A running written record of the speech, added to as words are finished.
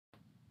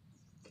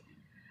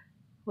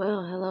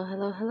Well,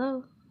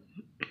 hello.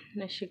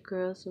 That's your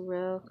girl,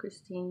 Sorrel,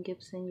 Christine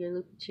Gibson, your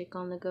loopy chick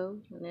on the go.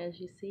 And as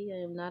you see,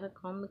 I am not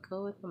on the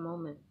go at the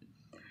moment.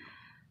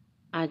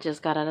 I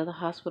just got out of the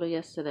hospital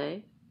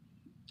yesterday,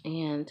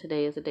 and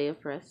today is a day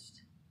of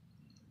rest.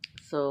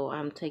 So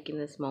I'm taking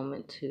this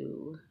moment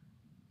to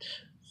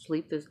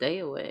sleep this day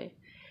away.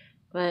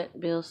 But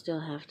bills still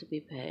have to be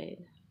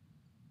paid,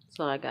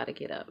 so I gotta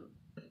get up.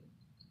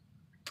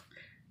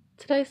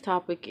 Today's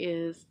topic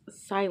is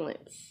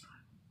silence.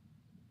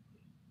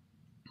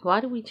 Why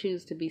do we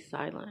choose to be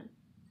silent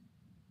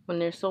when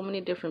there's so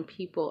many different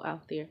people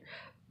out there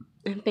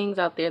and things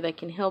out there that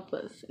can help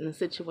us in the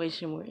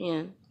situation we're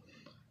in?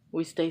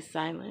 We stay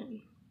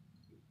silent.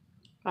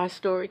 Our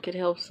story could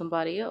help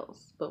somebody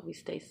else, but we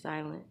stay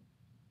silent.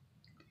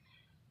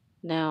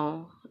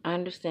 Now, I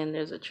understand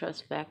there's a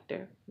trust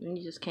factor, and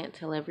you just can't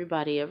tell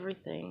everybody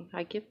everything.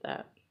 I get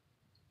that.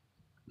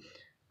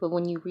 But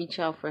when you reach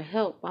out for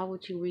help, why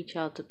would you reach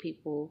out to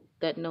people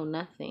that know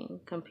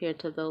nothing compared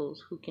to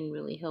those who can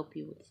really help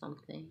you with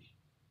something?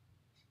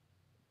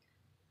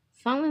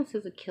 Silence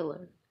is a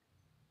killer.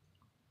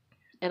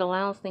 It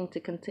allows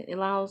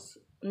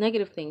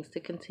negative things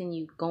to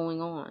continue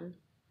going on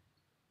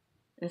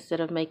instead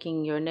of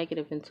making your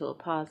negative into a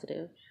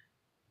positive.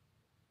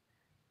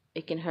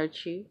 It can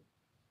hurt you.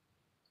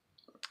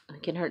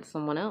 It can hurt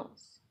someone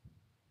else.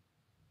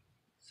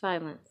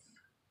 Silence.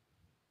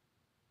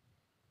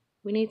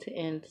 We need to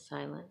end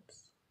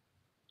silence.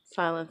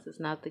 Silence is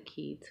not the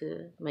key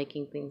to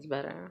making things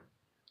better.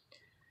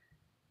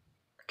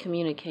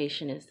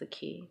 Communication is the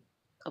key.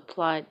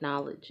 Applied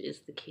knowledge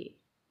is the key.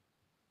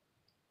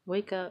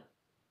 Wake up.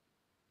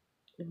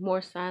 The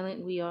more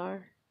silent we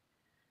are,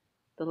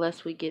 the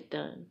less we get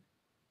done.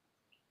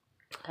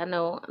 I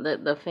know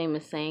the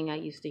famous saying I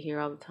used to hear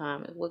all the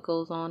time, what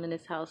goes on in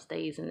this house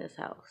stays in this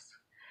house.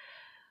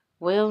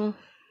 Well,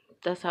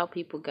 that's how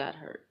people got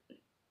hurt.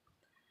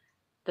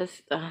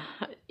 That's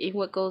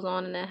what goes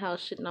on in that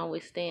house shouldn't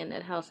always stay in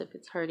that house if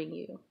it's hurting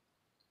you.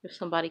 If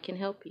somebody can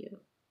help you.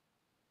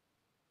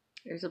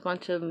 There's a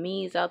bunch of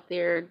me's out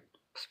there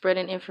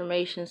spreading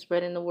information,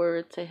 spreading the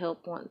word to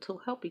help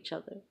each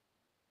other.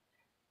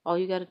 All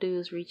you got to do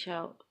is reach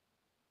out.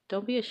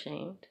 Don't be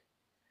ashamed.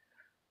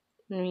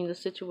 I mean, the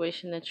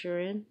situation that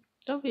you're in,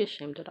 don't be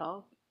ashamed at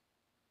all.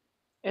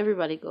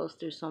 Everybody goes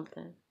through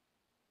something.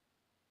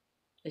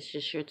 It's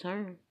just your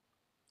turn.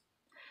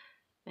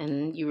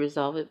 And you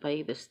resolve it by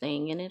either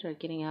staying in it or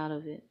getting out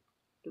of it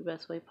the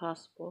best way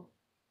possible.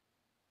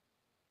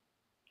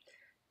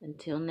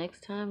 Until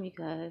next time, you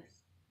guys,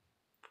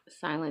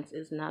 silence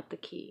is not the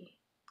key.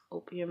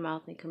 Open your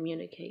mouth and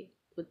communicate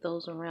with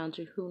those around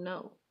you who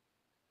know,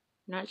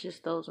 not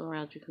just those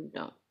around you who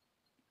don't,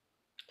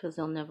 because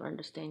they'll never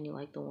understand you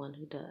like the one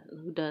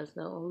who does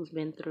know, who's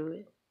been through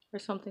it or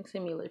something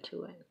similar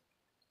to it.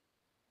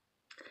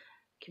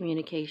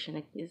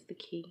 Communication is the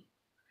key.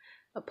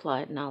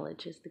 Applied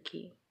knowledge is the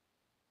key.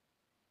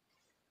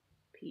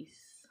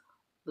 Peace.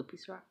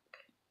 Lupus rock.